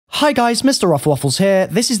Hi guys, MrRoflWaffles here.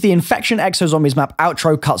 This is the Infection Exo Zombies Map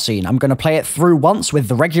outro cutscene. I'm going to play it through once with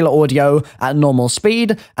the regular audio at normal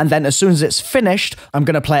speed, and then as soon as it's finished, I'm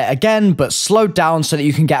going to play it again, but slowed down so that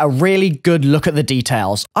you can get a really good look at the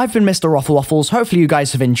details. I've been MrRoflWaffles. Hopefully you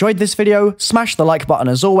guys have enjoyed this video. Smash the like button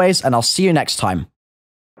as always, and I'll see you next time.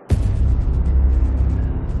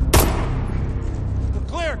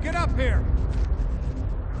 Clear, get up here!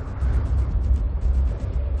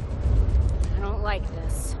 I don't like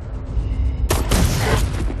this.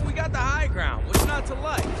 We got the high ground. What's not to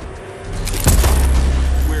like?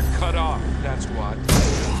 We're cut off, that's what.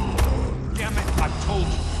 Damn it, I told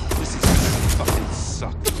you. This is gonna fucking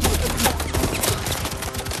suck.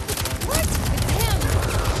 What? It's him!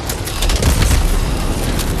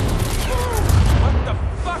 What the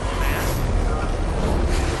fuck, man?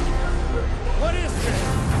 What is this?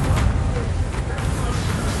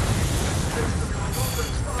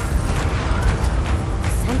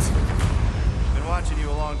 Been watching you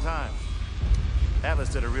a long time. Atlas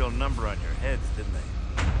did a real number on your heads, didn't they?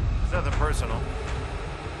 It's nothing personal.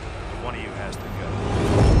 But one of you has to go.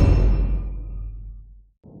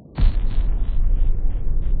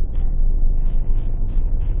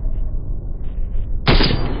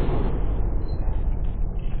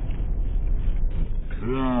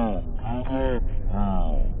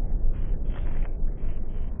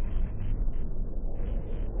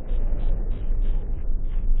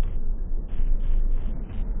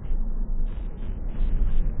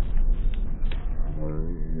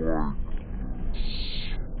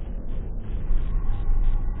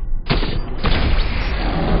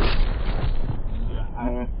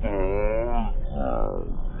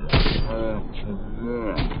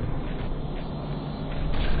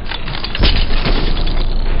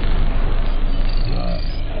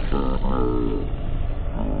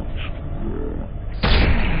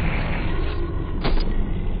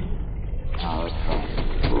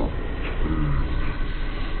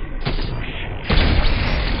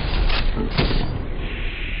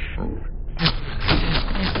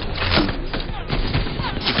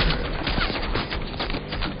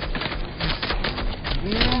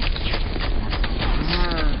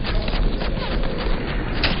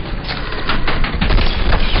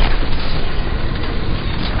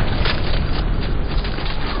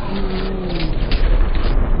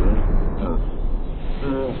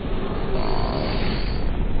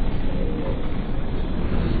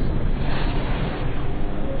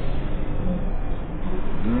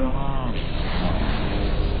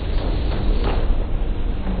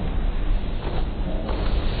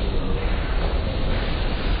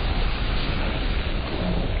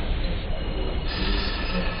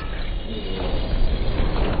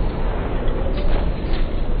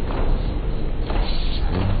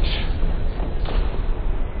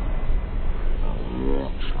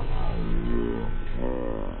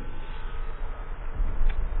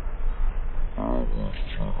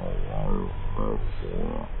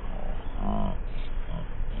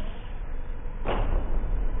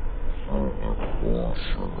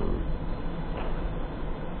 Sure.